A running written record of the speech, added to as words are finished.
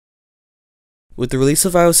With the release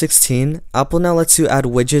of iOS 16, Apple now lets you add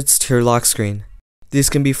widgets to your lock screen. These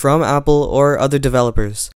can be from Apple or other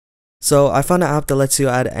developers. So I found an app that lets you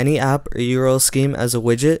add any app or URL scheme as a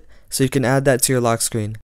widget, so you can add that to your lock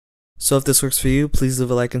screen. So if this works for you, please leave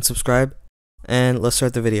a like and subscribe, and let's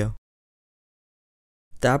start the video.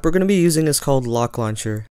 The app we're going to be using is called Lock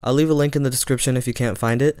Launcher. I'll leave a link in the description if you can't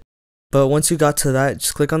find it. But once you got to that,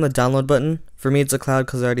 just click on the download button. For me it's a cloud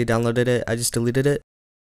because I already downloaded it, I just deleted it.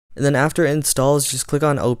 And then after it installs, just click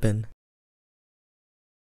on open.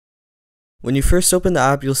 When you first open the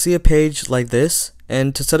app, you'll see a page like this,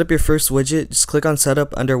 and to set up your first widget, just click on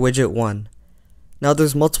setup under widget 1. Now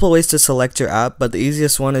there's multiple ways to select your app, but the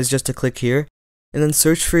easiest one is just to click here, and then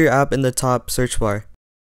search for your app in the top search bar.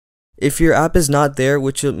 If your app is not there,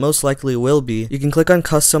 which it most likely will be, you can click on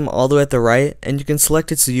custom all the way at the right, and you can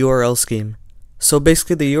select its URL scheme. So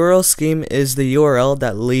basically the URL scheme is the URL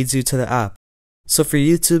that leads you to the app. So for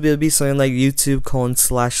YouTube, it'll be something like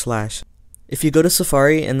YouTube://. If you go to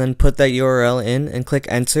Safari and then put that URL in and click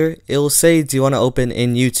enter, it will say, do you want to open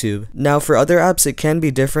in YouTube? Now for other apps it can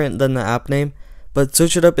be different than the app name, but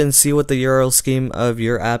search it up and see what the URL scheme of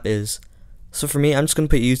your app is. So for me, I'm just going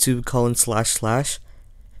to put YouTube://.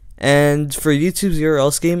 And for YouTube's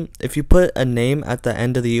URL scheme, if you put a name at the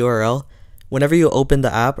end of the URL, whenever you open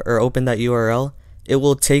the app or open that URL, it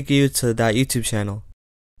will take you to that YouTube channel.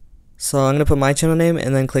 So I'm going to put my channel name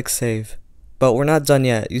and then click save. But we're not done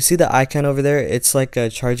yet. You see the icon over there? It's like a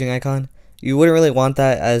charging icon. You wouldn't really want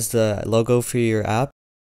that as the logo for your app.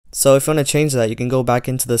 So if you want to change that, you can go back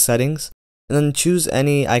into the settings and then choose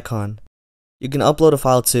any icon. You can upload a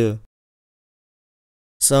file too.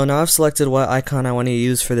 So now I've selected what icon I want to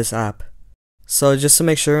use for this app. So just to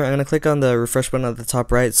make sure, I'm going to click on the refresh button at the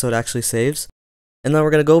top right so it actually saves. And then we're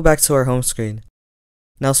going to go back to our home screen.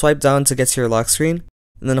 Now swipe down to get to your lock screen,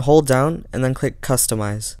 and then hold down and then click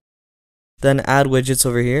customize. Then add widgets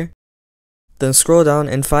over here. Then scroll down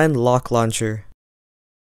and find Lock Launcher.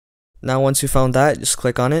 Now once you found that, just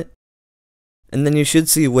click on it. And then you should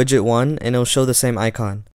see widget 1 and it'll show the same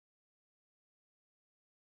icon.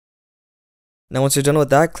 Now once you're done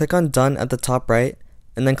with that, click on done at the top right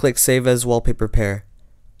and then click save as wallpaper pair.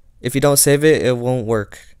 If you don't save it, it won't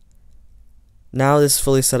work. Now this is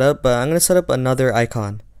fully set up, but I'm going to set up another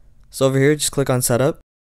icon. So over here, just click on setup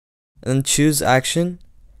and then choose action.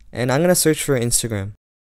 And I'm going to search for Instagram.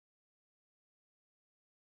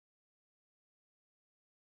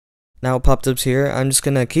 Now it popped up here. I'm just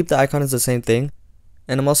going to keep the icon as the same thing.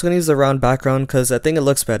 And I'm also going to use the round background because I think it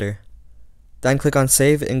looks better. Then click on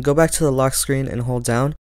save and go back to the lock screen and hold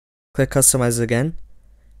down. Click customize again.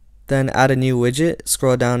 Then add a new widget.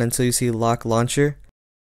 Scroll down until you see Lock Launcher.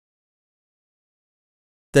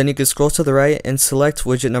 Then you can scroll to the right and select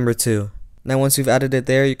widget number 2. Now once you've added it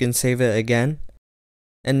there, you can save it again.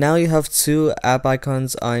 And now you have 2 app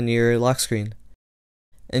icons on your lock screen.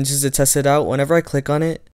 And just to test it out, whenever I click on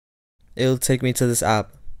it, it'll take me to this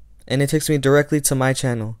app. And it takes me directly to my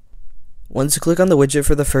channel. Once you click on the widget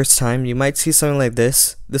for the first time, you might see something like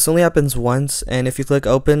this. This only happens once, and if you click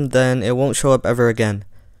open, then it won't show up ever again.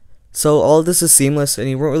 So all of this is seamless, and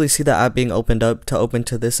you won't really see the app being opened up to open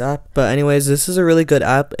to this app. But anyways, this is a really good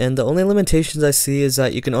app, and the only limitations I see is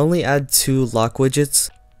that you can only add 2 lock widgets.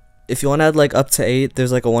 If you want to add like up to 8,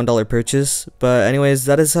 there's like a $1 purchase. But anyways,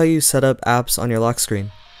 that is how you set up apps on your lock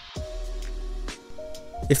screen.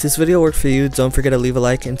 If this video worked for you, don't forget to leave a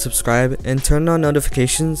like and subscribe and turn on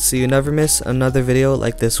notifications so you never miss another video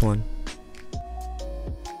like this one.